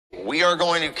We are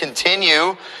going to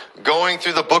continue going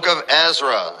through the book of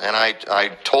Ezra. And I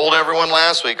told everyone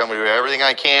last week I'm going to do everything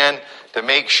I can to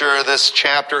make sure this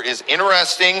chapter is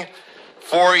interesting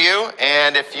for you.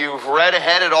 And if you've read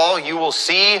ahead at all, you will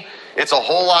see it's a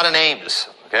whole lot of names.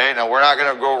 Okay, now we're not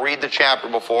going to go read the chapter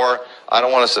before. I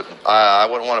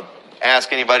wouldn't want to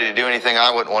ask anybody to do anything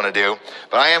I wouldn't want to do.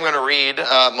 But I am going to read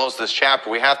most of this chapter.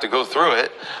 We have to go through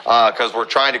it because we're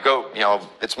trying to go,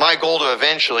 it's my goal to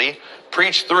eventually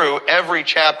preach through every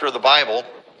chapter of the Bible.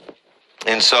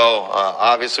 And so,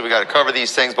 obviously, we got to cover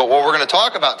these things. But what we're going to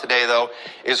talk about today, though,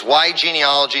 is why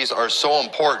genealogies are so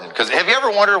important. Because have you ever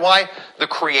wondered why the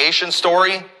creation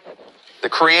story,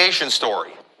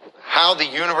 how the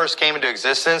universe came into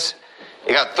existence,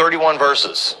 it got 31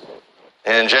 verses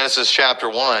in Genesis chapter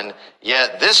 1,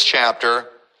 yet this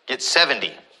chapter gets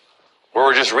 70, where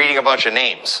we're just reading a bunch of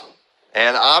names.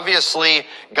 And obviously,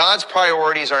 God's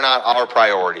priorities are not our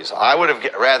priorities. I would have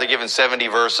rather given 70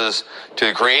 verses to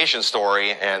the creation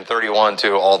story and 31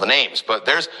 to all the names. But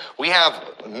we have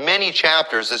many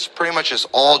chapters. It's pretty much just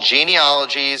all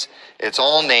genealogies. It's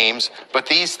all names. But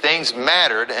these things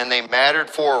mattered, and they mattered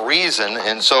for a reason.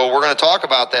 And so we're going to talk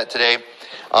about that today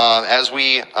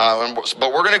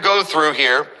but we're going to go through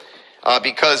here.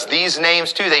 Because these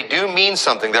names, too, they do mean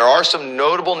something. There are some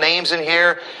notable names in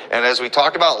here. And as we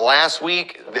talked about last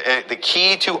week, the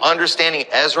key to understanding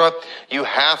Ezra, you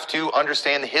have to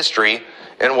understand the history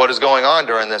and what is going on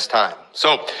during this time.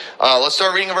 So let's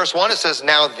start reading in verse 1. It says,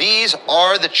 "Now these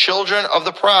are the children of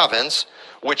the province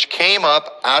which came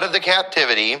up out of the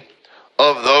captivity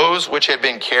of those which had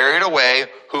been carried away,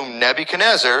 whom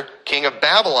Nebuchadnezzar, king of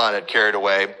Babylon, had carried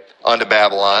away unto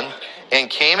Babylon, and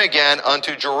came again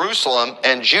unto Jerusalem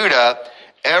and Judah,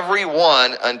 every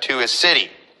one unto his city."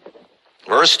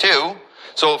 Verse 2.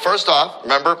 So first off,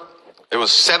 remember, it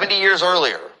was 70 years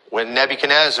earlier when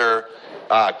Nebuchadnezzar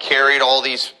carried all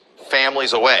these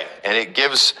families away. And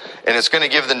it's going to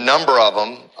give the number of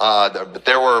them. But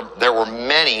there were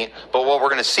many. But what we're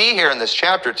going to see here in this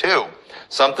chapter too,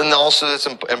 something also that's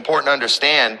important to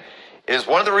understand, is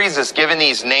one of the reasons it's given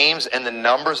these names and the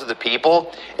numbers of the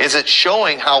people is it's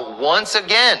showing how once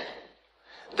again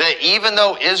that even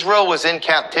though Israel was in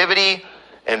captivity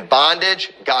and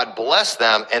bondage, God blessed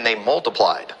them and they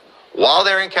multiplied while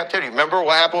they're in captivity. Remember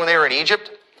what happened when they were in Egypt?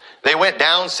 They went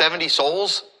down 70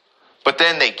 souls, but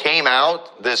then they came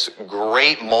out this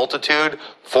great multitude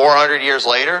 400 years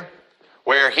later,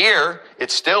 where here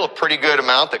it's still a pretty good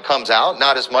amount that comes out,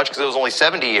 not as much because it was only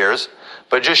 70 years,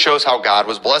 but it just shows how God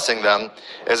was blessing them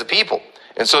as a people.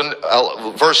 And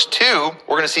so verse 2,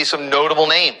 we're going to see some notable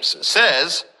names. It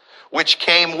says, which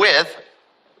came with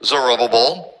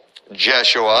Zerubbabel,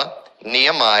 Jeshua,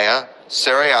 Nehemiah,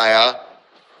 Seraiah,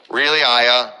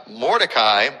 Reelaiah,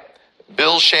 Mordecai,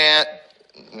 Bilshan,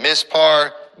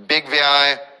 Mispar,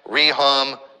 Bigvai,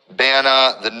 Rehum,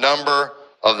 Bana, the number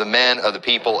of the men of the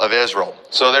people of Israel.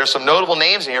 So there's some notable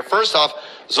names in here. First off,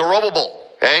 Zerubbabel.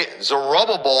 Okay,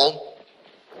 Zerubbabel,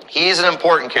 he is an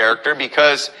important character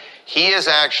because he is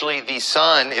actually the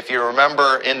son, if you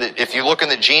remember, if you look in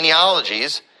the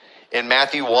genealogies, in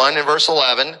Matthew 1 and verse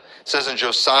 11, it says, "And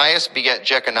Josias begat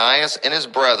Jeconias and his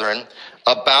brethren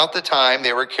about the time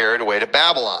they were carried away to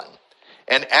Babylon.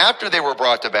 And after they were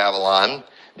brought to Babylon,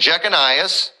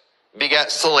 Jeconias begat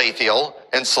Salathiel,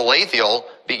 and Salathiel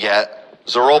begat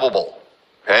Zerubbabel."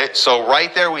 Okay, so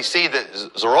right there we see that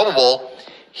Zerubbabel,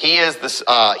 he's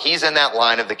in that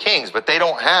line of the kings, but they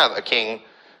don't have a king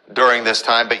during this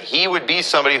time, but he would be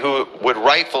somebody who would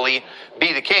rightfully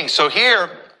be the king. So here,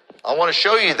 I want to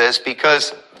show you this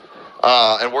because,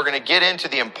 and we're going to get into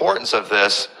the importance of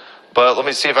this, but let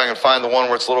me see if I can find the one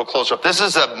where it's a little closer up. This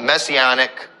is a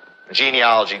Messianic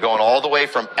genealogy going all the way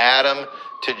from Adam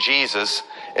to Jesus.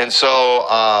 And so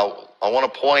I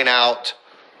want to point out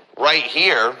right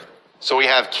here, so we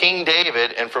have King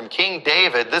David, and from King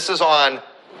David, this is on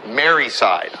Mary's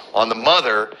side. On the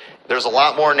mother, there's a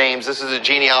lot more names. This is a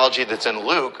genealogy that's in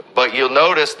Luke, but you'll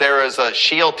notice there is a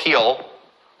Shealtiel,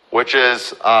 which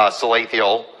is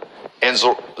Salathiel, and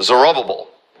Zerubbabel.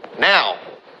 Now,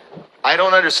 I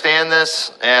don't understand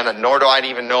this, and nor do I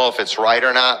even know if it's right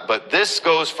or not, but this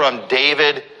goes from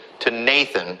David to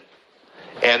Nathan,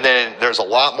 and then there's a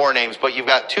lot more names, but you've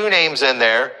got two names in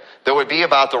there that would be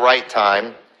about the right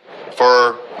time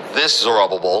for this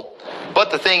Zerubbabel.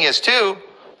 But the thing is, too,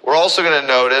 we're also going to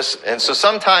notice, and so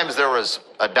sometimes there was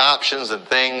adoptions and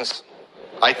things.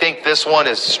 I think this one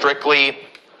is strictly,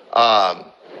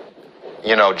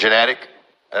 genetic,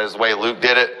 as the way Luke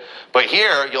did it. But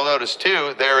here, you'll notice,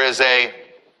 too, there is a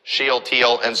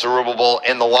Shealtiel and Zerubbabel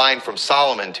in the line from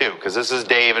Solomon, too, because this is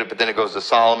David, but then it goes to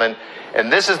Solomon.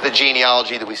 And this is the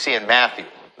genealogy that we see in Matthew.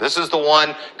 This is the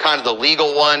one, kind of the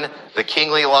legal one, the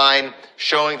kingly line,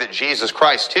 showing that Jesus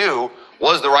Christ, too,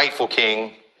 was the rightful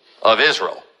king of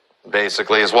Israel,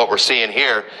 basically, is what we're seeing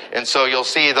here. And so you'll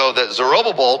see, though, that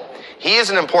Zerubbabel, he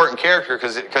is an important character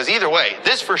because either way,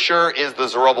 this for sure is the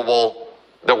Zerubbabel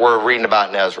that we're reading about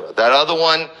in Ezra. That other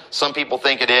one, some people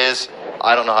think it is.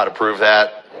 I don't know how to prove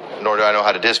that, nor do I know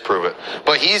how to disprove it.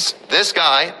 But this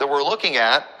guy that we're looking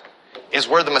at is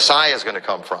where the Messiah is going to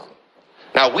come from.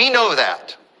 Now, we know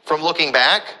that from looking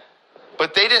back,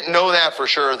 but they didn't know that for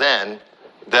sure then,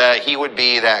 that he would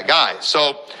be that guy.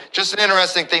 So just an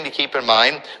interesting thing to keep in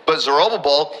mind. But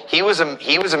Zerubbabel, he was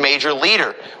a major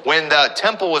leader when the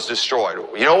temple was destroyed.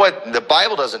 You know what? The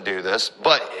Bible doesn't do this,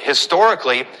 but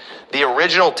historically, the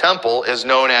original temple is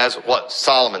known as what?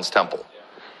 Solomon's temple.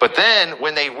 But then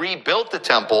when they rebuilt the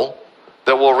temple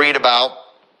that we'll read about,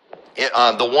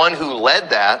 the one who led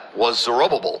that was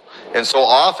Zerubbabel. And so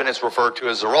often it's referred to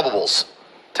as Zerubbabel's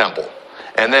temple.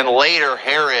 And then later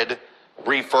Herod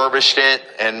refurbished it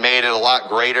and made it a lot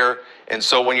greater. And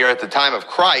so when you're at the time of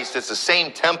Christ, it's the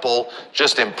same temple,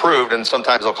 just improved. And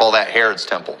sometimes they'll call that Herod's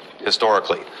temple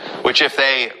historically. Which if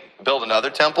they build another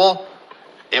temple,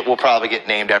 it will probably get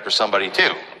named after somebody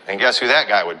too. And guess who that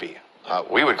guy would be?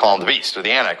 We would call him the beast or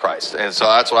the Antichrist. And so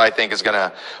that's what I think is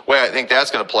I think that's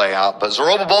going to play out. But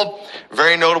Zerubbabel,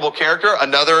 very notable character.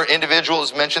 Another individual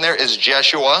is mentioned there is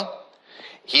Jeshua.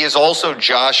 He is also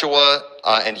Joshua,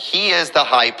 and he is the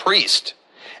high priest.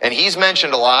 And he's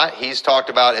mentioned a lot. He's talked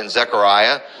about in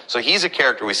Zechariah. So he's a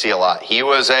character we see a lot. He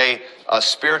was a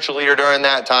spiritual leader during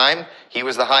that time. He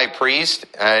was the high priest,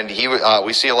 and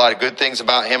we see a lot of good things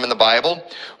about him in the Bible.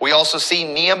 We also see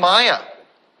Nehemiah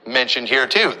mentioned here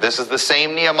too. This is the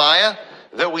same Nehemiah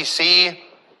that we see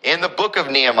in the book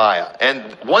of Nehemiah.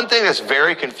 And one thing that's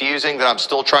very confusing that I'm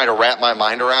still trying to wrap my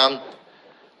mind around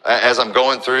as I'm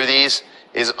going through these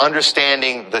is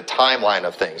understanding the timeline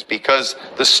of things. Because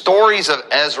the stories of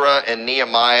Ezra and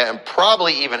Nehemiah and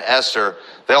probably even Esther,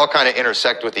 they all kind of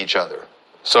intersect with each other.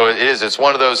 So it's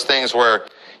one of those things where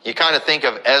you kind of think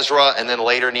of Ezra and then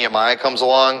later Nehemiah comes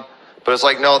along. But it's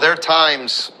like, no, their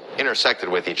times intersected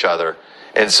with each other.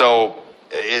 And so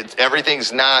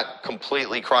everything's not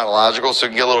completely chronological, so it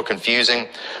can get a little confusing.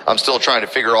 I'm still trying to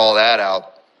figure all that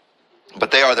out.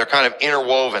 But they're kind of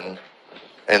interwoven.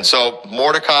 And so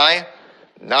Mordecai,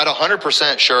 not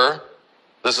 100% sure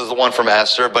this is the one from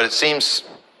Esther, but it seems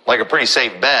like a pretty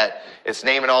safe bet. It's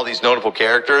naming all these notable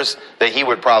characters that he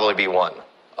would probably be one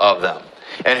of them.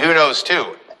 And who knows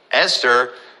too,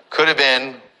 Esther could have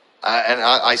been, and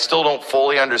I still don't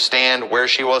fully understand where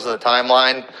she was in the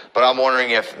timeline, but I'm wondering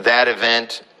if that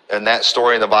event and that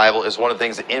story in the Bible is one of the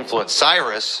things that influenced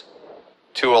Cyrus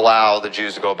to allow the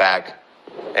Jews to go back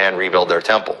and rebuild their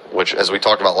temple, which, as we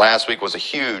talked about last week, was a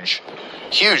huge,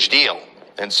 huge deal.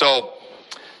 And so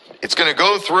it's going to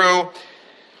go through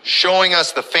showing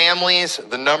us the families,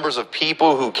 the numbers of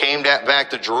people who came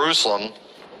back to Jerusalem.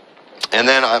 And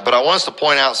then, but I want us to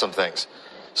point out some things.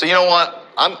 So you know what?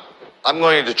 I'm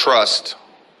going to trust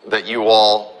that you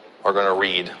all are going to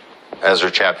read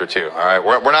Ezra chapter 2. All right,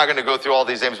 we're not going to go through all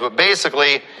these names, but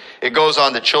basically it goes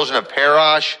on the children of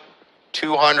Parash,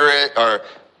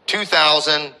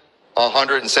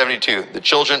 2,172. The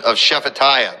children of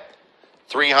Shephatiah,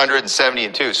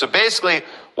 372. So basically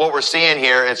what we're seeing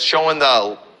here is showing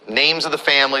the names of the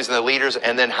families and the leaders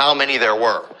and then how many there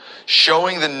were.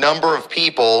 Showing the number of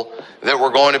people that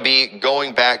were going to be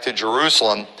going back to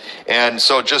Jerusalem. And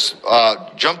so just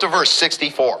jump to verse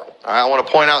 64. All right, I want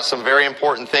to point out some very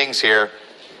important things here.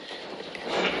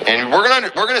 And we're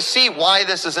going to see why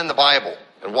this is in the Bible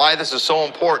and why this is so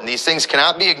important. These things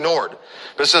cannot be ignored.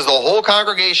 But it says the whole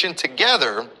congregation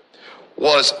together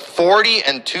was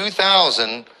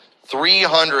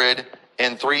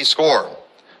 42,303 score.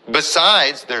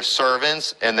 Besides their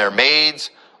servants and their maids,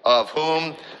 of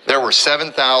whom there were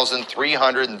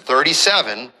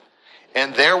 7,337,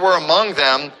 and there were among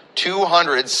them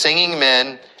 200 singing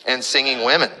men and singing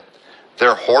women.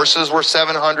 Their horses were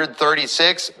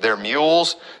 736, their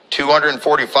mules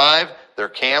 245, their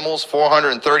camels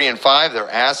 435, their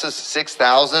asses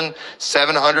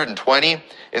 6,720.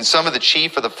 And some of the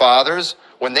chief of the fathers,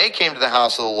 when they came to the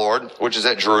house of the Lord, which is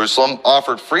at Jerusalem,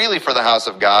 offered freely for the house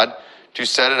of God to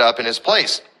set it up in his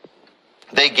place.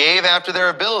 They gave after their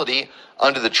ability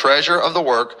unto the treasure of the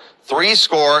work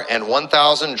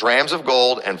 61,000 drams of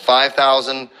gold and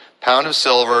 5,000 pounds of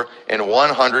silver and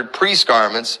 100 priest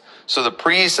garments. So the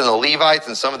priests and the Levites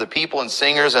and some of the people and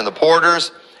singers and the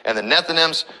porters and the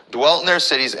Nethinims dwelt in their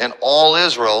cities, and all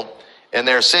Israel in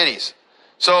their cities.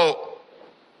 So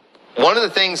one of the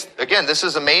things, again, this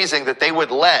is amazing that they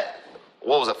would let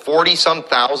what was it, 40-some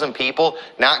thousand people,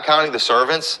 not counting the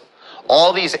servants.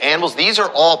 All these animals, these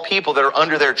are all people that are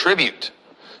under their tribute.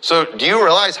 So do you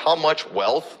realize how much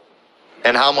wealth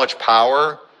and how much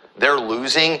power they're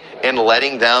losing in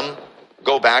letting them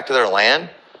go back to their land?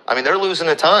 I mean, they're losing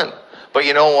a ton. But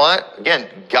you know what? Again,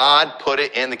 God put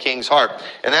it in the king's heart.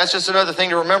 And that's just another thing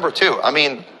to remember too. I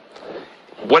mean,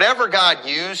 whatever God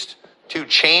used to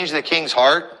change the king's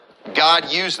heart,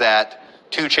 God used that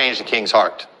to change the king's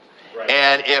heart. Right.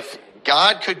 And if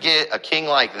God could get a king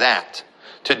like that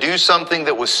to do something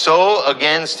that was so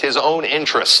against his own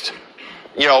interest,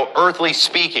 earthly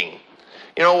speaking,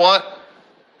 you know what?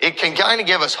 It can kind of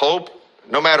give us hope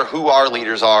no matter who our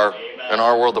leaders are in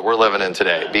our world that we're living in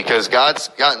today. Because God's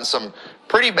gotten some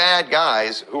pretty bad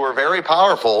guys who are very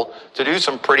powerful to do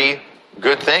some pretty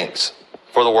good things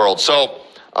for the world. So,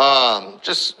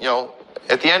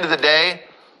 at the end of the day,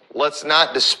 let's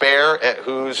not despair at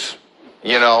who's,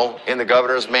 in the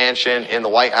governor's mansion, in the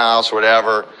White House, or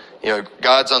whatever.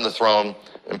 God's on the throne,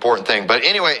 important thing. But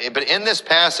anyway, but in this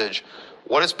passage,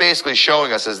 what it's basically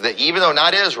showing us is that even though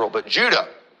not Israel, but Judah,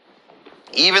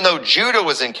 even though Judah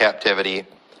was in captivity,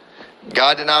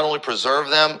 God did not only preserve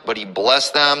them, but he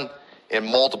blessed them in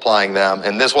multiplying them.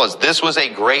 And this was a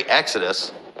great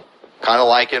exodus, kind of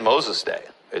like in Moses' day.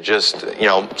 It just,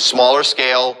 smaller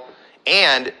scale.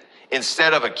 And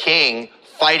instead of a king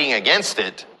fighting against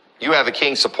it, you have a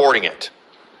king supporting it.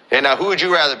 And now who would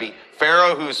you rather be?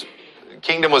 Pharaoh, whose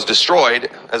kingdom was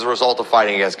destroyed as a result of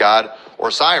fighting against God,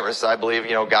 or Cyrus? I believe,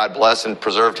 God blessed and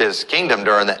preserved his kingdom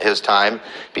during his time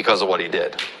because of what he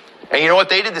did. And you know what?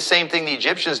 They did the same thing the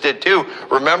Egyptians did too.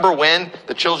 Remember when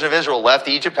the children of Israel left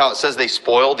Egypt, how it says they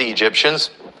spoiled the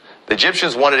Egyptians? The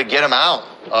Egyptians wanted to get them out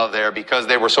of there because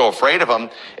they were so afraid of them.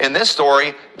 In this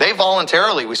story, they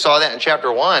voluntarily, we saw that in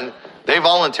chapter 1, they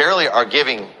voluntarily are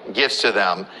giving gifts to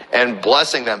them and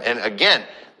blessing them. And again,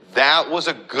 that was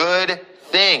a good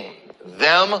thing.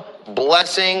 Them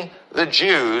blessing the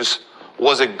Jews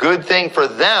was a good thing for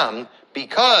them,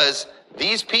 because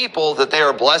these people that they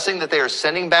are blessing, that they are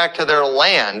sending back to their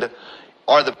land,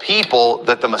 are the people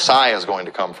that the Messiah is going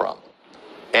to come from.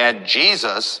 And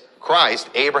Jesus Christ,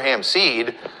 Abraham's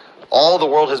seed, all the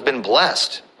world has been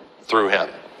blessed through him.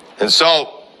 And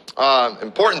so,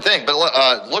 important thing.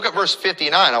 But look at verse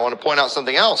 59. I want to point out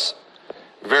something else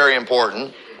very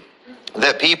important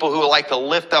that people who like to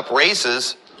lift up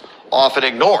races often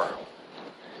ignore.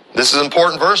 This is an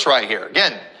important verse right here.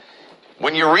 Again,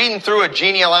 when you're reading through a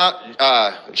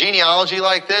genealogy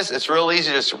like this, it's real easy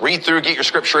to just read through, get your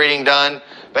scripture reading done.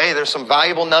 But hey, there's some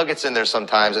valuable nuggets in there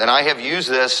sometimes. And I have used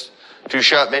this to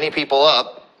shut many people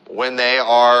up when they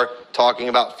are talking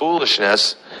about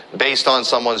foolishness based on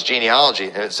someone's genealogy.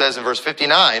 And it says in verse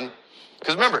 59,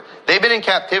 because remember, they've been in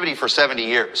captivity for 70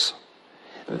 years.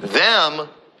 Them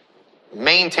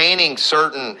maintaining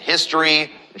certain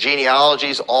history,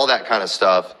 genealogies, all that kind of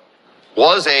stuff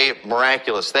was a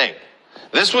miraculous thing.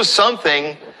 This was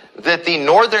something that the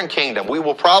northern kingdom, we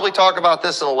will probably talk about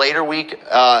this in a later week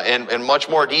in much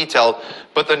more detail,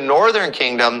 but the northern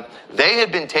kingdom, they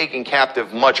had been taken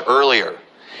captive much earlier.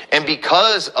 And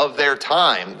because of their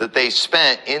time that they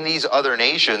spent in these other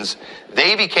nations,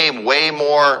 they became way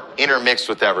more intermixed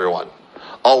with everyone.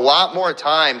 A lot more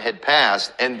time had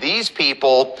passed, and these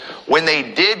people, when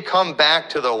they did come back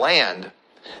to the land,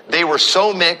 they were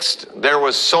so mixed, there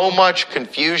was so much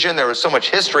confusion, there was so much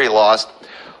history lost.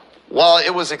 While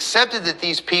it was accepted that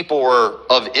these people were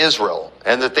of Israel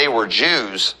and that they were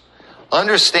Jews,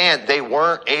 understand they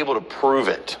weren't able to prove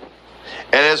it.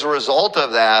 And as a result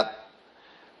of that,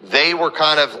 they were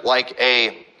kind of like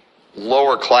a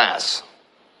lower class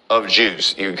of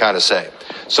Jews, you would kind of say.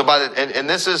 So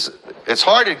it's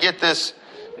hard to get this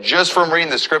just from reading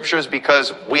the scriptures,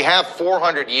 because we have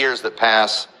 400 years that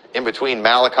pass in between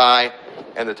Malachi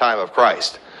and the time of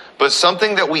Christ. But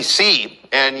something that we see,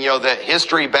 and that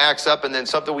history backs up, and then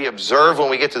something we observe when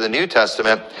we get to the New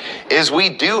Testament, is we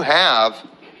do have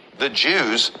the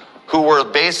Jews who were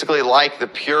basically like the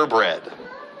purebred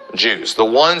Jews, the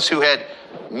ones who had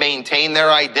maintained their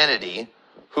identity,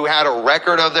 who had a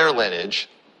record of their lineage.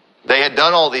 They had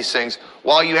done all these things,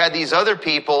 while you had these other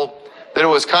people that it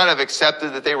was kind of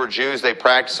accepted that they were Jews, they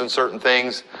practiced in certain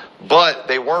things, but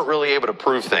they weren't really able to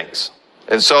prove things.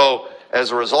 And so,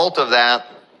 as a result of that,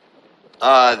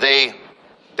 they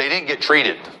didn't get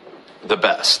treated the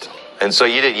best. And so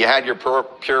you had your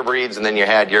pure breeds, and then you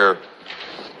had your,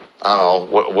 I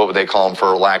don't know, what would they call them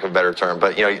for lack of a better term,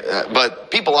 but but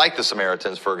people like the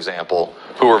Samaritans, for example,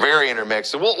 who were very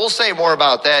intermixed. And we'll say more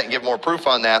about that and give more proof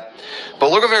on that.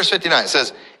 But look at verse 59. It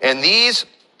says, "And these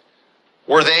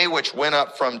were they which went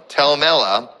up from Tel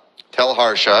Melah, Tel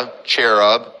Harsha,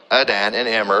 Cherub, Adan, and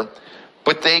Immer,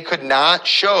 but they could not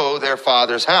show their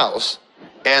father's house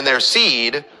and their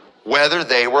seed whether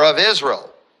they were of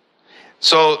Israel.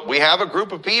 So we have a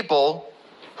group of people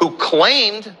who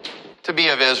claimed to be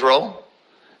of Israel.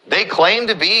 They claimed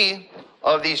to be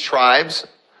of these tribes,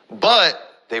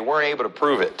 but they weren't able to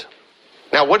prove it.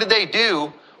 Now, what did they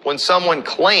do when someone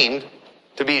claimed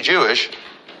to be Jewish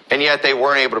and yet they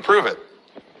weren't able to prove it?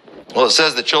 Well, it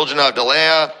says the children of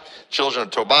Delaiah, children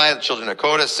of Tobiah, the children of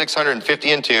Kodah,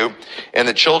 652, and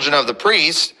the children of the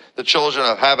priests, the children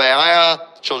of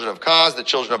Habaiah, the children of Kaz, the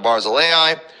children of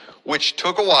Barzillai, which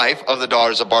took a wife of the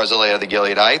daughters of Barzillai the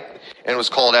Gileadite, and was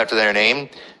called after their name.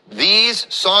 These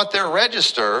sought their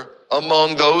register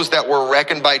among those that were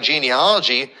reckoned by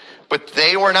genealogy, but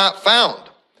they were not found.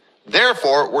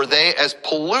 Therefore were they as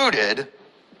polluted,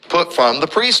 put from the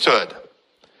priesthood.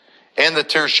 And the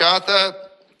Tirshatha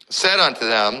said unto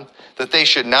them that they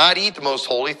should not eat the most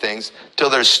holy things till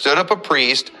there stood up a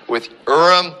priest with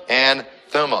Urim and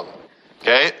Thummim.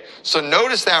 Okay? So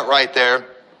notice that right there,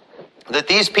 that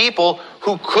these people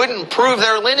who couldn't prove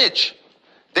their lineage,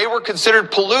 they were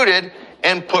considered polluted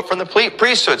and put from the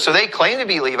priesthood. So they claim to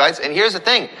be Levites. And here's the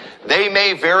thing. They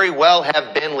may very well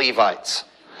have been Levites.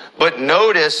 But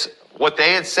notice what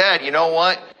they had said. You know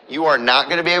what? You are not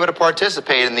going to be able to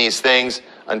participate in these things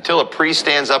until a priest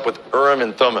stands up with Urim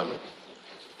and Thummim.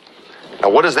 Now,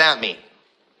 what does that mean?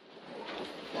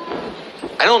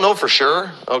 I don't know for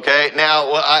sure, okay?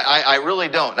 Now, I really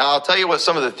don't. Now, I'll tell you what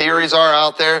some of the theories are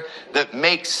out there that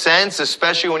make sense,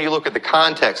 especially when you look at the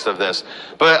context of this.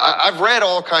 But I've read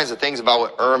all kinds of things about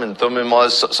what Urim and Thummim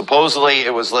was. Supposedly,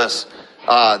 it was this.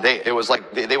 It was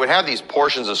like they would have these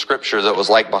portions of scripture that was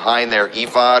like behind their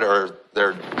ephod or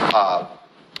their, I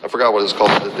forgot what it's called,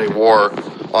 that they wore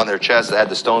on their chest that had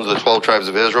the stones of the 12 tribes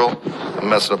of Israel. I'm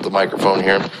messing up the microphone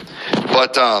here.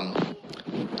 But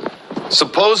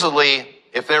supposedly,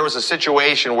 if there was a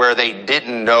situation where they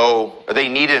didn't know, or they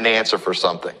needed an answer for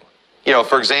something. You know,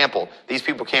 for example, these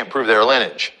people can't prove their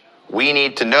lineage. We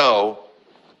need to know,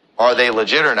 are they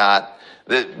legit or not?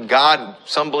 That God,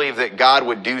 some believe that God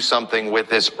would do something with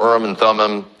this Urim and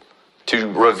Thummim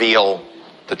to reveal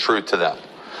the truth to them.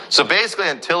 So basically,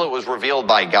 until it was revealed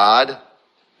by God,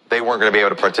 they weren't going to be able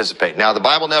to participate. Now, the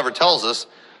Bible never tells us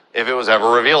if it was ever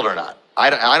revealed or not. I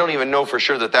don't even know for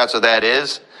sure that that's what that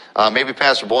is. Maybe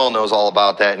Pastor Boyle knows all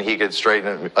about that and he could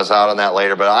straighten us out on that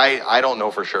later, but I don't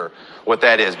know for sure what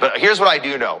that is. But here's what I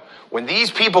do know. When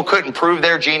these people couldn't prove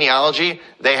their genealogy,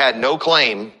 they had no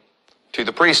claim to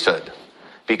the priesthood.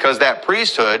 Because that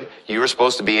priesthood, you were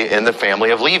supposed to be in the family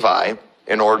of Levi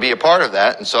in order to be a part of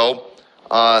that. And so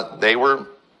they were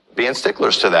being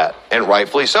sticklers to that, and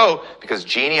rightfully so, because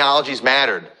genealogies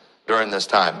mattered during this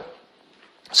time.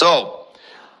 So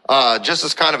just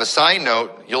as kind of a side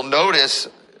note, you'll notice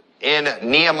in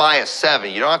Nehemiah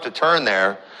 7, you don't have to turn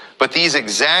there, but these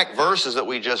exact verses that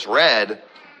we just read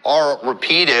are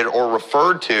repeated or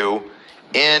referred to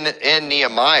in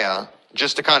Nehemiah,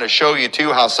 just to kind of show you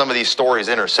too how some of these stories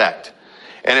intersect.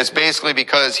 And it's basically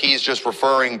because he's just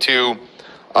referring to,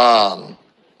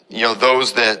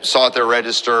 those that sought their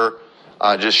register,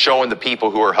 just showing the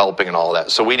people who are helping and all that.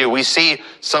 So we see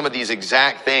some of these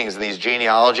exact things and these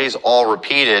genealogies all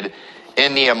repeated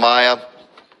in Nehemiah.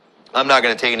 I'm not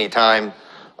going to take any time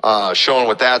showing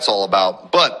what that's all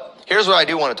about. But here's what I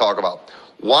do want to talk about.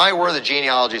 Why were the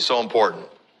genealogies so important?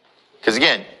 Because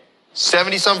again,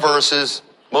 70-some verses.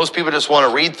 Most people just want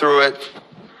to read through it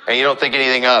and you don't think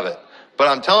anything of it. But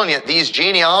I'm telling you, these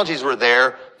genealogies were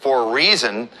there for a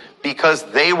reason, because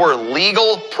they were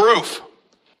legal proof.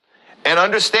 And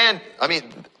understand,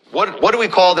 what do we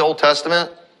call the Old Testament?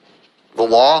 The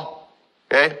law.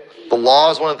 Okay? The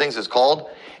law is one of the things it's called.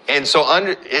 And so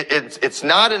it's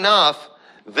not enough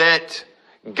that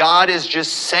God is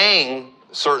just saying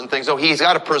certain things. So he's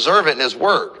got to preserve it in his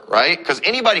word, right? Because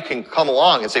anybody can come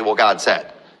along and say, well, God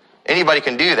said. Anybody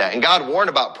can do that. And God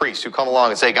warned about priests who come along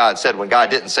and say God said when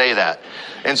God didn't say that.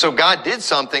 And so God did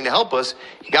something to help us.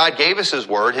 God gave us his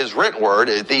word, his written word.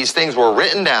 These things were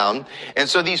written down. And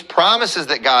so these promises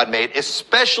that God made,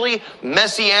 especially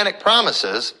Messianic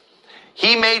promises,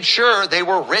 he made sure they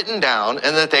were written down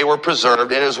and that they were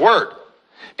preserved in his word.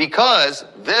 Because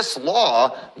this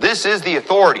law, this is the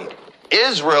authority.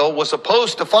 Israel was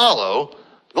supposed to follow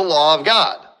the law of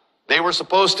God. They were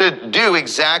supposed to do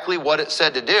exactly what it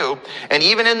said to do. And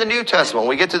even in the New Testament, when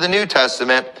we get to the New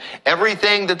Testament,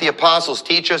 everything that the apostles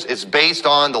teach us is based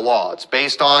on the law. It's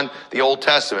based on the Old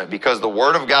Testament, because the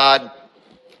Word of God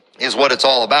is what it's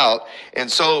all about.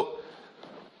 And so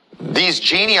these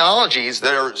genealogies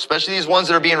that are, especially these ones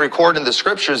that are being recorded in the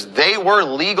scriptures, they were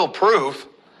legal proof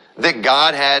that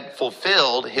God had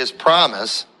fulfilled his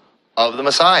promise of the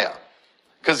Messiah.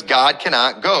 Because God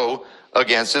cannot go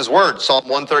against his word. Psalm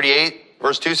 138,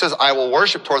 verse 2 says, I will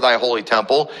worship toward thy holy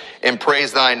temple and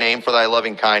praise thy name for thy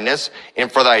loving kindness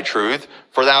and for thy truth,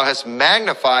 for thou hast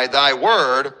magnified thy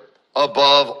word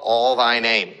above all thy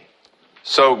name.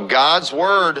 So God's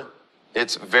word,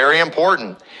 it's very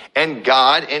important. And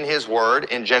God in his word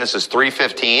in Genesis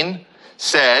 3:15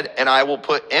 said, and I will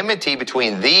put enmity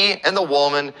between thee and the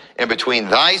woman, and between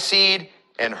thy seed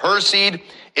and her seed.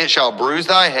 It shall bruise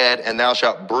thy head, and thou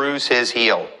shalt bruise his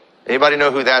heel. Anybody know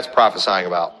who that's prophesying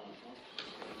about?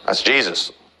 That's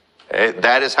Jesus. Okay?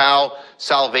 That is how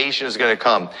salvation is going to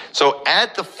come. So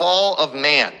at the fall of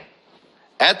man,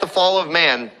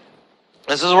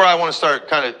 this is where I want to start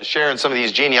kind of sharing some of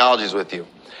these genealogies with you.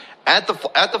 At the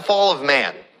fall of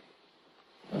man,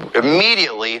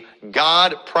 immediately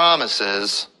God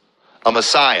promises a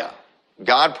Messiah.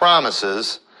 God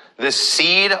promises this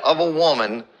seed of a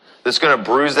woman that's going to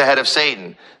bruise the head of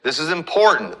Satan. This is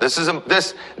important.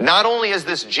 This not only is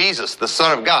this Jesus, the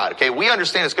Son of God. Okay, we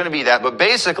understand it's going to be that, but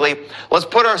basically, let's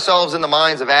put ourselves in the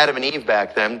minds of Adam and Eve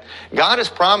back then. God is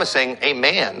promising a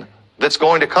man that's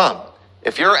going to come.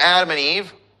 If you're Adam and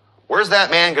Eve, where's that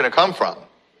man going to come from?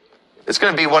 It's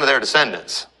going to be one of their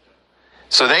descendants.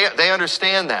 So they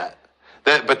understand that.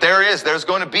 But there's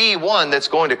going to be one that's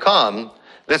going to come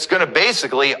that's going to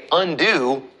basically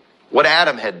undo what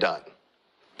Adam had done.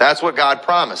 That's what God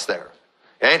promised there.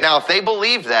 Okay? Now, if they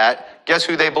believed that, guess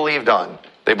who they believed on?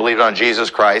 They believed on Jesus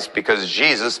Christ, because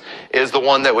Jesus is the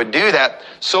one that would do that.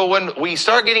 So when we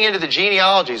start getting into the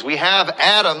genealogies, we have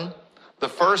Adam, the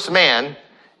first man,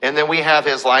 and then we have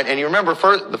his line. And you remember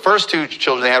the first two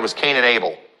children they had was Cain and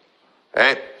Abel.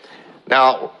 Okay?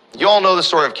 Now, you all know the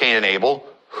story of Cain and Abel.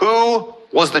 Who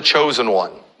was the chosen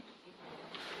one?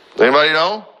 Anybody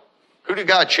know? Who did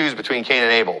God choose between Cain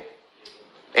and Abel?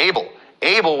 Abel.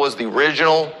 Abel was the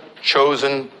original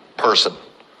chosen person.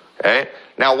 Okay?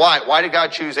 Now, why? Why did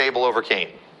God choose Abel over Cain?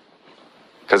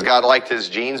 Because God liked his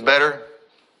genes better?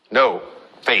 No.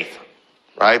 Faith.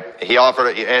 Right? He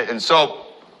offered it. And so,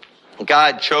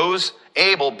 God chose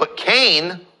Abel, but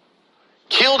Cain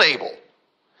killed Abel.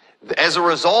 As a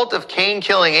result of Cain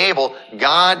killing Abel,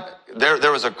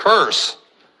 there was a curse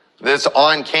that's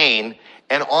on Cain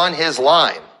and on his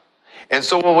line. And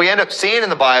so what we end up seeing in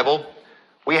the Bible,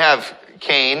 we have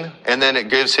Cain, and then it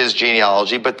gives his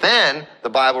genealogy, but then the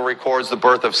Bible records the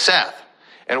birth of Seth.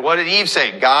 And what did Eve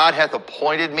say? God hath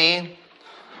appointed me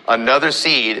another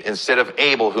seed instead of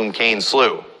Abel, whom Cain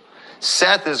slew.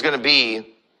 Seth is going to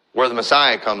be where the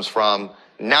Messiah comes from,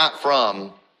 not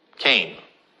from Cain.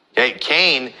 Okay,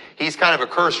 Cain, he's kind of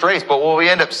a cursed race, but what we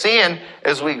end up seeing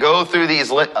as we go through these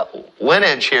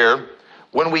lineage here,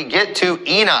 when we get to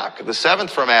Enoch, the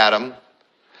seventh from Adam,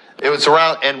 it was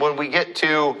around, and when we get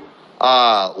to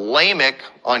Lamech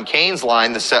on Cain's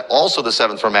line, also the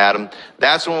seventh from Adam,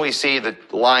 that's when we see the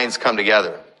lines come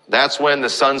together. That's when the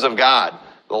sons of God,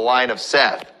 the line of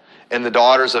Seth, and the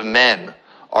daughters of men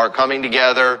are coming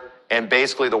together, and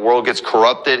basically the world gets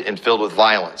corrupted and filled with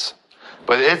violence.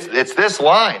 But it's this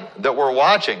line that we're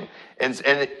watching. And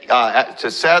to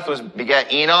Seth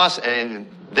begat Enos, and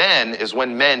then is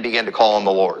when men began to call on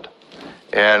the Lord.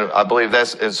 And I believe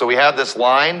and so we have this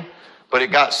line, but it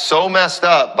got so messed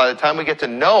up by the time we get to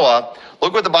Noah.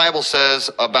 Look what the Bible says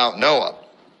about Noah.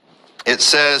 It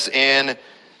says in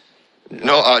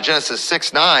Genesis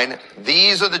 6:9,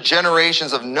 these are the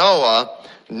generations of Noah.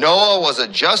 Noah was a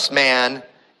just man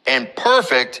and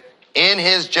perfect in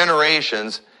his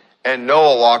generations, and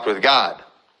Noah walked with God.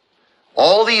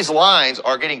 All these lines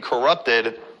are getting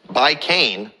corrupted by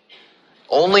Cain.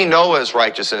 Only Noah is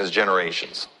righteous in his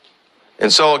generations.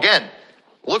 And so again,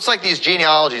 looks like these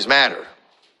genealogies matter,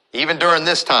 even during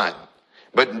this time.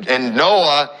 And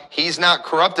Noah, he's not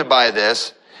corrupted by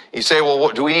this. You say, well,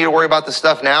 do we need to worry about this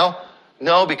stuff now?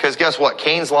 No, because guess what?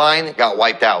 Cain's line got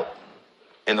wiped out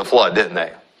in the flood, didn't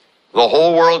they? The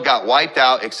whole world got wiped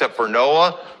out except for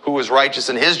Noah, who was righteous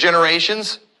in his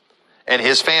generations, and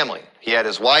his family. He had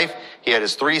his wife, he had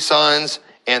his 3 sons,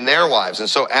 and their wives. And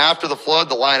so after the flood,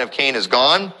 the line of Cain is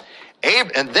gone.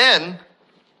 And then,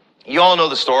 you all know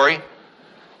the story.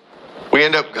 We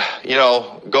end up,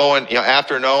 going,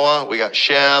 after Noah, we got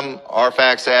Shem,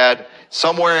 Arphaxad.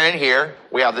 Somewhere in here,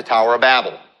 we have the Tower of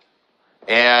Babel.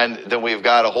 And then we've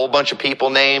got a whole bunch of people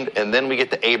named, and then we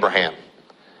get to Abraham.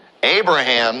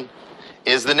 Abraham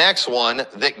is the next one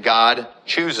that God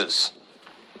chooses.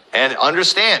 And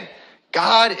understand,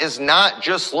 God is not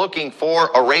just looking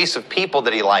for a race of people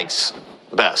that he likes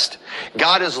best.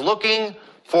 God is looking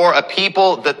for a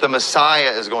people that the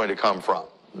Messiah is going to come from.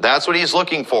 That's what he's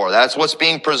looking for. That's what's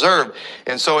being preserved.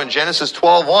 And so in Genesis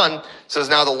 12:1, it says,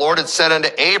 now the Lord had said unto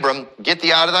Abram, get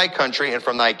thee out of thy country and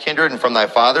from thy kindred and from thy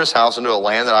father's house into a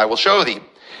land that I will show thee.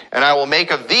 And I will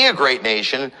make of thee a great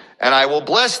nation, and I will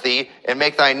bless thee and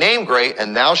make thy name great,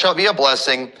 and thou shalt be a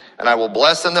blessing. And I will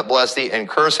bless them that bless thee and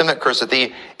curse him that curseth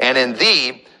thee. And in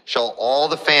thee shall all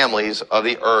the families of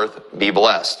the earth be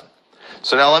blessed.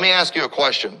 So now let me ask you a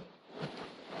question.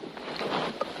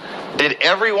 Did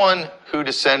everyone who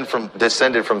descended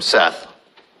from Seth,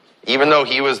 even though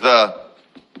he was the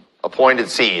appointed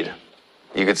seed,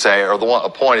 you could say, or the one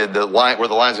appointed, the line where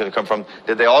the line's going to come from,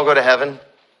 did they all go to heaven?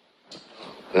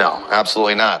 No,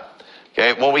 absolutely not.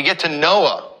 Okay, when we get to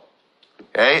Noah,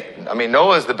 okay, I mean,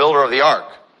 Noah is the builder of the ark.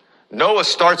 Noah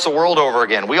starts the world over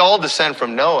again. We all descend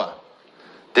from Noah.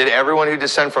 Did everyone who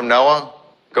descend from Noah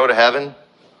go to heaven?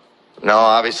 No,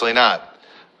 obviously not.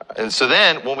 And so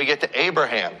then when we get to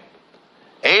Abraham,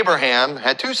 Abraham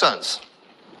had two sons,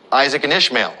 Isaac and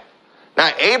Ishmael.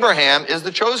 Now Abraham is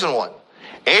the chosen one.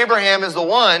 Abraham is the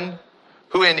one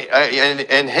who in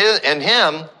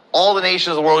him all the nations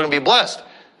of the world are going to be blessed.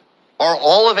 Are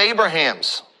all of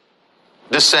Abraham's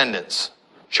descendants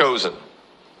chosen?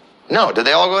 No. Did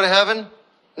they all go to heaven?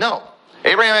 No.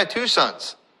 Abraham had two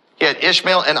sons. He had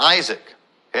Ishmael and Isaac.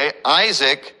 Okay?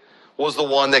 Isaac was the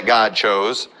one that God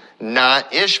chose,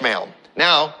 not Ishmael.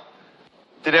 Now,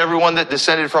 did everyone that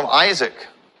descended from Isaac,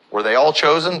 were they all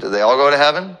chosen? Did they all go to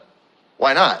heaven?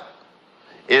 Why not?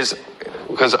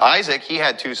 Because Isaac, he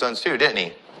had two sons too, didn't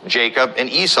he? Jacob and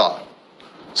Esau.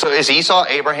 So is Esau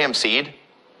Abraham's seed?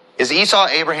 Is Esau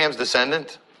Abraham's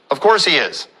descendant? Of course he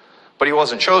is. But he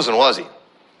wasn't chosen, was he?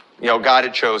 You know, God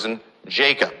had chosen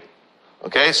Jacob.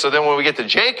 Okay, so then when we get to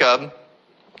Jacob, all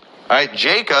right,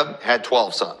 Jacob had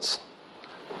 12 sons.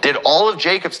 Did all of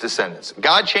Jacob's descendants,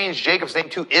 God changed Jacob's name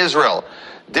to Israel.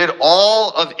 Did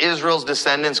all of Israel's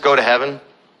descendants go to heaven?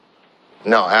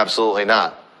 No, absolutely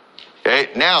not. Okay,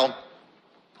 now,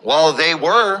 while they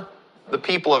were the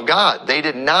people of God, they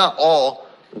did not all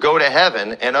go to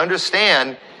heaven. And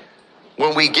understand,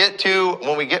 when we get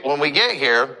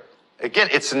here, again,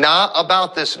 it's not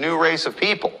about this new race of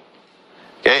people.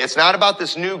 Okay, it's not about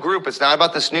this new group. It's not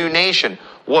about this new nation.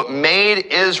 What made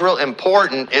Israel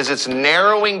important is it's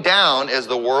narrowing down as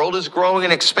the world is growing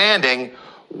and expanding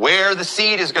where the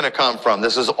seed is going to come from.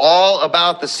 This is all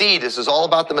about the seed. This is all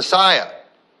about the Messiah.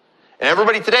 And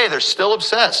everybody today, they're still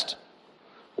obsessed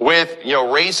with,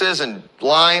 races and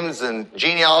lines and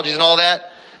genealogies and all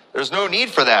that. There's no need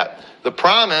for that. The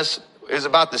promise is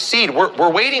about the seed.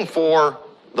 We're waiting for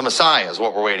the Messiah is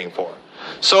what we're waiting for.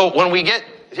 So when we get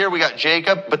here, we got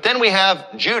Jacob, but then we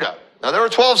have Judah. Now, there were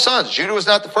 12 sons. Judah was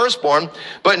not the firstborn,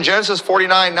 but in Genesis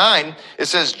 49:9, it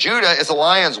says, Judah is a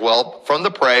lion's whelp from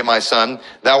the prey, my son.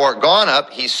 Thou art gone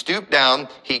up. He stooped down.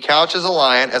 He couches a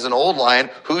lion as an old lion.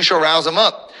 Who shall rouse him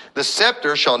up? The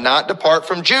scepter shall not depart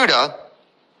from Judah,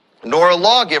 nor a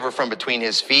lawgiver from between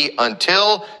his feet,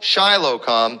 until Shiloh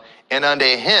come, and unto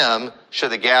him shall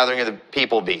the gathering of the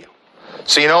people be.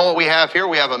 So you know what we have here?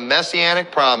 We have a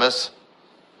messianic promise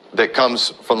that comes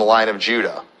from the line of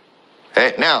Judah.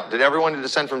 Okay, now, did everyone who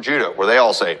descend from Judah, were they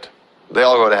all saved? Did they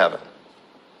all go to heaven?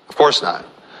 Of course not.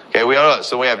 Okay, we all know.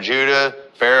 So we have Judah,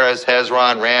 Pharez,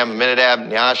 Hezron, Ram, Aminadab,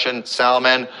 Nahshon,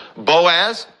 Salmon,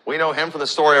 Boaz. We know him from the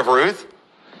story of Ruth.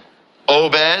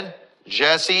 Obed,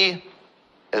 Jesse,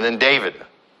 and then David.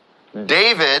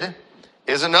 David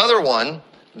is another one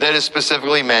that is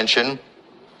specifically mentioned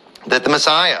that the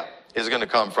Messiah is going to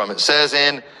come from. It says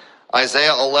in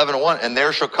Isaiah 11:1, and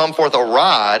there shall come forth a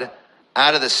rod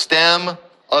out of the stem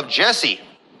of Jesse.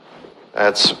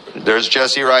 There's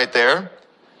Jesse right there.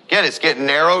 Again, it's getting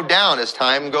narrowed down as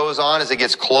time goes on, as it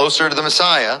gets closer to the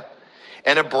Messiah.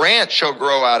 And a branch shall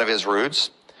grow out of his roots,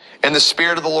 and the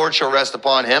Spirit of the Lord shall rest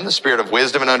upon him, the Spirit of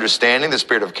wisdom and understanding, the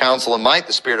Spirit of counsel and might,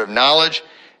 the Spirit of knowledge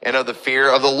and of the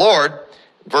fear of the Lord.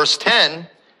 Verse 10,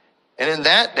 and in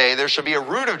that day there shall be a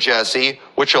root of Jesse,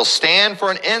 which shall stand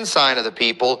for an ensign of the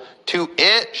people. To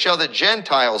it shall the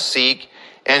Gentiles seek,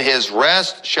 and his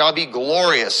rest shall be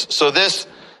glorious. So this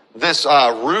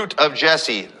root of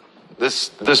Jesse,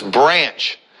 this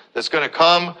branch that's going to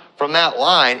come from that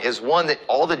line is one that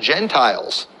all the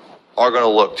Gentiles are going to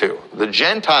look to. The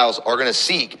Gentiles are going to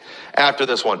seek after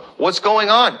this one. What's going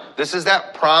on? This is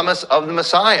that promise of the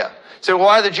Messiah. So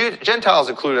why are the Gentiles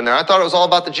included in there? I thought it was all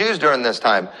about the Jews during this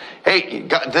time. Hey,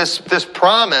 this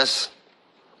promise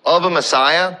of a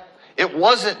Messiah, it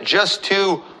wasn't just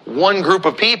to one group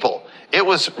of people. It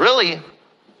was really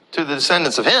to the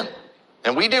descendants of him.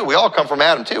 And we all come from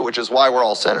Adam too, which is why we're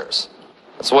all sinners.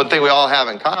 That's one thing we all have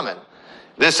in common.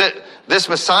 This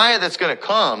Messiah that's going to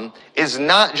come is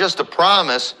not just a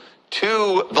promise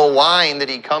to the line that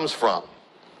he comes from.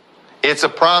 It's a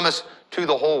promise to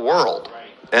the whole world.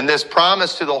 And this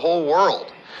promise to the whole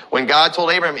world, when God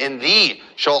told Abraham, in thee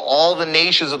shall all the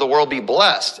nations of the world be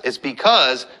blessed, it's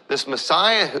because this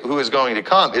Messiah who is going to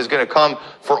come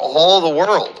for all the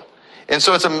world. And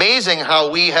so it's amazing how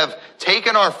we have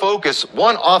taken our focus,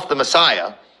 one, off the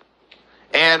Messiah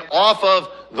and off of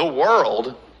the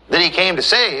world that he came to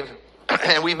save,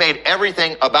 and we've made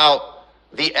everything about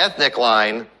the ethnic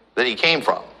line that he came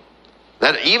from.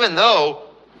 That even though,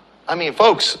 I mean,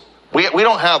 folks, we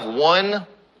don't have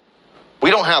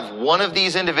one of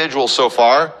these individuals so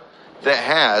far that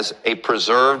has a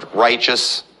preserved,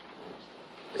 righteous,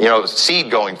 seed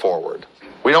going forward.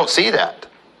 We don't see that.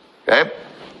 Okay?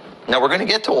 Now we're going to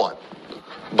get to one,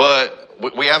 but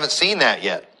we haven't seen that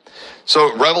yet.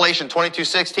 So Revelation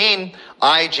 22:16,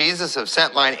 I, Jesus, have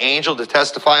sent mine angel to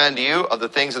testify unto you of the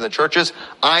things in the churches.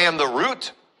 I am the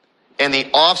root and the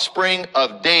offspring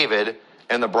of David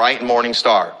and the bright and morning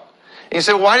star. And you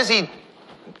say, why does he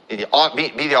be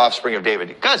the offspring of David?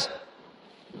 Because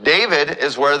David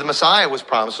is where the Messiah was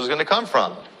promised was going to come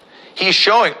from. He's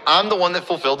showing, I'm the one that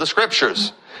fulfilled the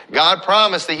scriptures. God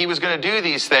promised that he was going to do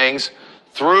these things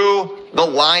through the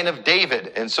line of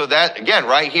David. And so that, again,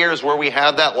 right here is where we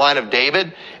have that line of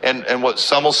David. And what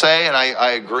some will say, and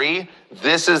I agree,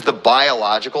 this is the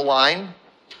biological line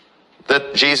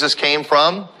that Jesus came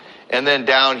from. And then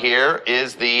down here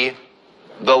is the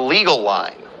legal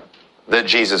line that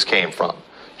Jesus came from.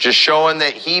 Just showing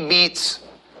that he meets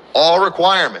all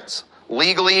requirements,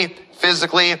 legally,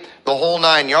 physically, the whole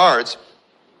 9 yards.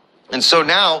 And so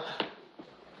now,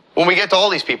 when we get to all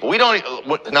these people,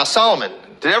 now Solomon,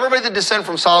 did everybody that descend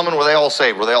from Solomon, were they all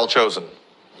saved? Were they all chosen?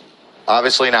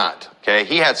 Obviously not. Okay,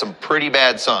 he had some pretty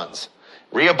bad sons.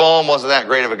 Rehoboam wasn't that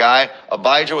great of a guy.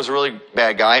 Abijah was a really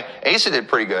bad guy. Asa did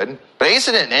pretty good, but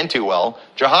Asa didn't end too well.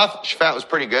 Jehoshaphat was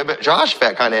pretty good, but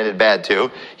Jehoshaphat kind of ended bad too.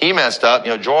 He messed up.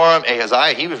 Joram,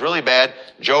 Ahaziah, he was really bad.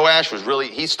 Joash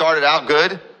he started out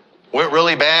good, went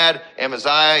really bad.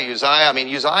 Amaziah,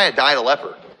 Uzziah died a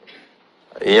leper.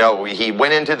 He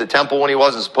went into the temple when he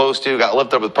wasn't supposed to, got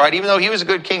lifted up with pride, even though he was a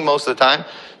good king most of the time.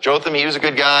 Jotham, he was a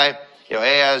good guy.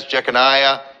 Ahaz,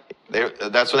 Jeconiah,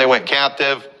 that's when they went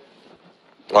captive.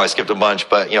 Oh, I skipped a bunch,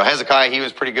 but, Hezekiah, he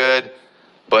was pretty good,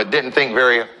 but didn't think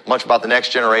very much about the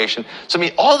next generation. So,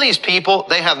 all these people,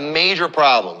 they have major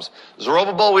problems.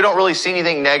 Zerubbabel, we don't really see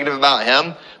anything negative about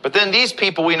him, but then these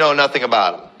people, we know nothing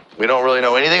about them. We don't really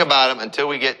know anything about them until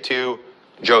we get to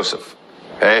Joseph,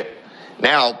 okay?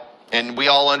 Now, and we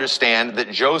all understand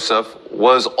that Joseph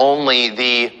was only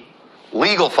the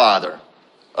legal father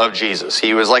of Jesus.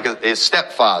 He was like his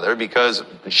stepfather because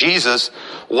Jesus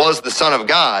was the Son of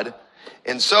God.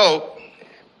 And so,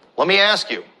 let me ask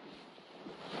you,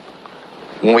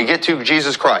 when we get to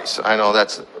Jesus Christ, I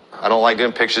don't like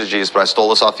doing pictures of Jesus, but I stole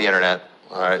this off the internet.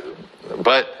 All right.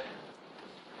 But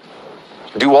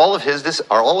are all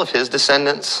of his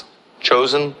descendants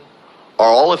chosen? Are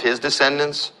all of his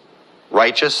descendants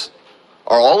righteous?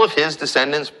 Are all of his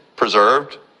descendants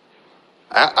preserved?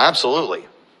 Absolutely.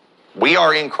 We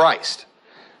are in Christ.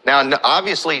 Now,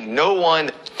 obviously, no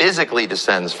one physically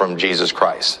descends from Jesus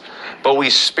Christ, but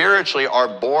we spiritually are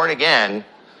born again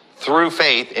through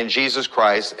faith in Jesus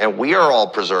Christ, and we are all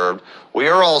preserved. We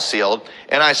are all sealed.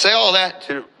 And I say all that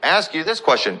to ask you this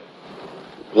question.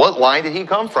 What line did he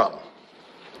come from?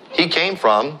 He came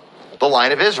from the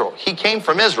line of Israel. He came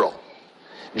from Israel.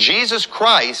 Jesus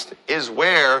Christ is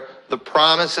where the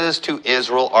promises to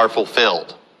Israel are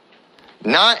fulfilled.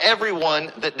 Not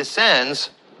everyone that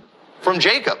descends from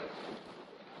Jacob.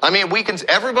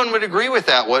 Everyone would agree with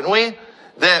that, wouldn't we?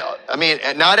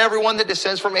 Not everyone that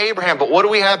descends from Abraham, but what do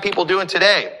we have people doing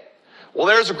today? Well,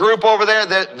 there's a group over there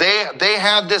that they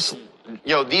have this,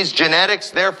 these genetics,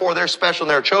 therefore they're special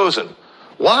and they're chosen.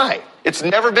 Why? It's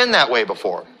never been that way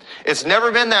before. It's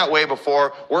never been that way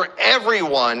before where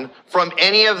everyone from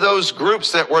any of those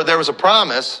groups where there was a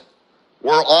promise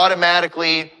were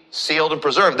automatically sealed and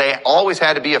preserved. They always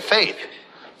had to be of faith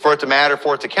for it to matter,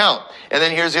 for it to count. And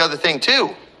then here's the other thing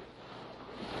too.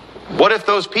 What if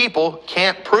those people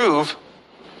can't prove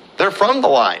they're from the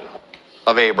line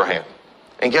of Abraham?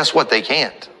 And guess what? They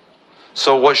can't.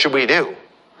 So what should we do?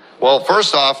 Well,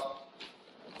 first off,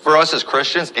 for us as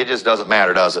Christians, it just doesn't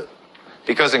matter, does it?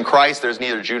 Because in Christ, there's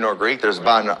neither Jew nor Greek. There's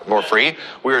bond nor free.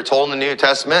 We are told in the New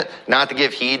Testament not to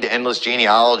give heed to endless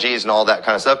genealogies and all that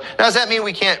kind of stuff. Now, does that mean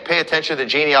we can't pay attention to the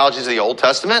genealogies of the Old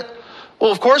Testament?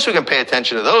 Well, of course we can pay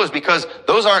attention to those because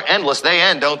those aren't endless. They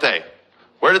end, don't they?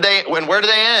 Where do they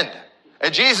end?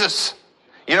 At Jesus.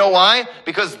 You know why?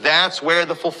 Because that's where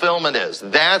the fulfillment is.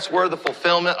 That's where the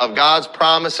fulfillment of God's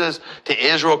promises to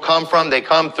Israel come from. They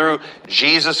come through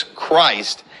Jesus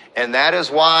Christ. And that is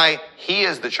why he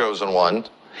is the chosen one.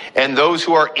 And those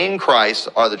who are in Christ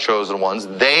are the chosen ones.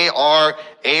 They are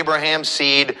Abraham's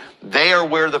seed. They are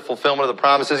where the fulfillment of the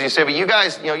promises. You say, but you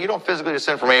guys, you don't physically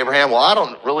descend from Abraham. Well, I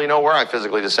don't really know where I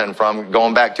physically descend from,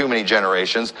 going back too many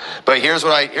generations. But here's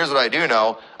what I do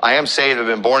know. I am saved. I've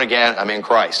been born again. I'm in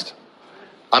Christ.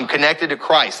 I'm connected to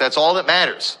Christ. That's all that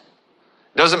matters.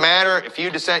 Doesn't matter if you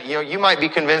descend, you might be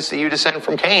convinced that you descend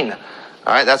from Cain. All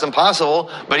right, that's impossible.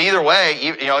 But either way,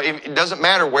 it doesn't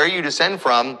matter where you descend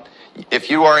from. If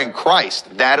you are in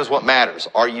Christ, that is what matters.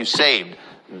 Are you saved?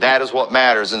 That is what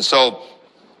matters. And so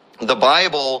the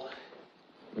Bible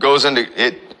goes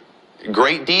into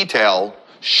great detail,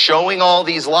 showing all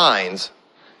these lines.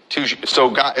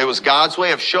 It was God's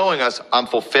way of showing us, I'm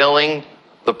fulfilling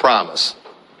the promise.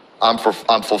 I'm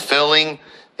fulfilling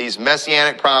these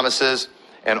messianic promises,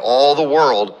 and all the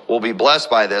world will be blessed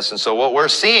by this. And so what we're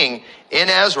seeing in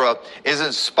Ezra is,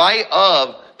 in spite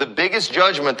of the biggest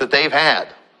judgment that they've had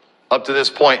up to this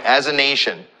point as a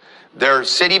nation, their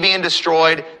city being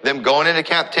destroyed, them going into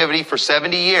captivity for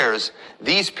 70 years,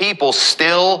 these people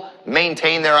still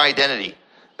maintain their identity.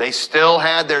 They still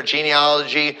had their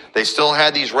genealogy. They still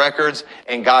had these records,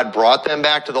 and God brought them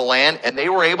back to the land, and they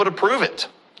were able to prove it.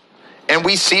 And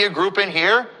we see a group in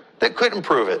here that couldn't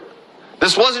prove it.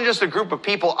 This wasn't just a group of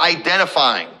people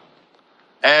identifying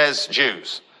as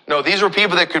Jews. No, these were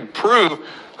people that could prove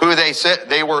who they said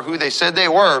they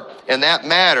were, and that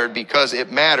mattered because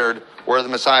it mattered where the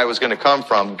Messiah was going to come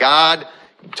from. God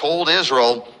told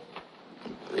Israel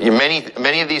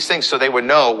many of these things so they would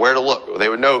know where to look. They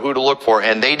would know who to look for,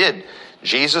 and they did.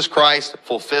 Jesus Christ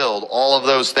fulfilled all of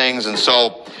those things. And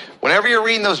so whenever you're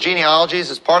reading those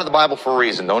genealogies, it's part of the Bible for a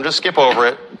reason. Don't just skip over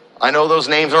it. I know those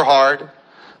names are hard,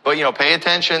 but pay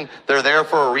attention. They're there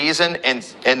for a reason.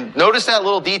 And notice that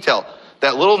little detail.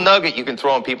 That little nugget you can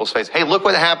throw in people's face. Hey, look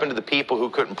what happened to the people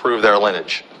who couldn't prove their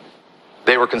lineage.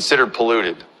 They were considered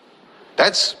polluted.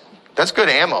 That's good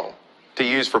ammo to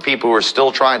use for people who are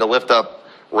still trying to lift up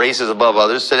races above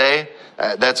others today.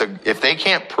 If they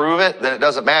can't prove it, then it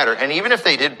doesn't matter. And even if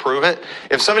they did prove it,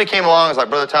 if somebody came along and was like,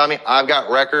 Brother Tommy, I've got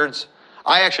records.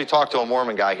 I actually talked to a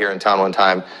Mormon guy here in town one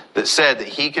time that said that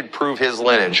he could prove his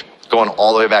lineage going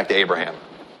all the way back to Abraham.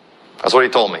 That's what he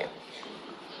told me.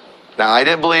 Now, I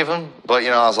didn't believe him, but,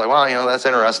 I was like, well, that's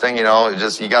interesting. You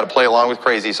got to play along with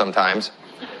crazy sometimes.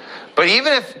 But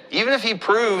even if he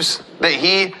proves that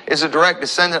he is a direct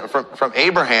descendant from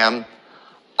Abraham,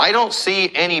 I don't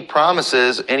see any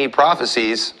promises, any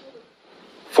prophecies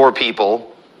for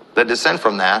people that descend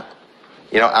from that,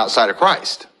 outside of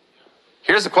Christ.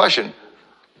 Here's the question.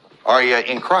 Are you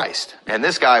in Christ? And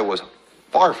this guy was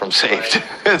far from saved.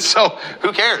 And so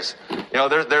who cares?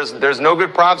 There's no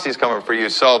good prophecies coming for you.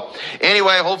 So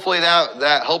anyway, hopefully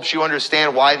that helps you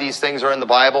understand why these things are in the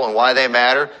Bible and why they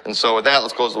matter. And so with that,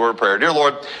 let's close the word of prayer. Dear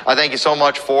Lord, I thank you so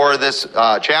much for this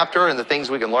chapter and the things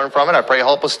we can learn from it. I pray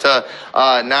help us to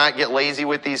not get lazy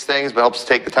with these things, but help us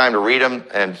take the time to read them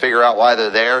and figure out why they're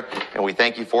there. And we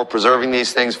thank you for preserving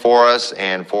these things for us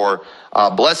and for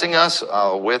blessing us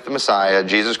with the Messiah,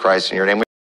 Jesus Christ. In your name we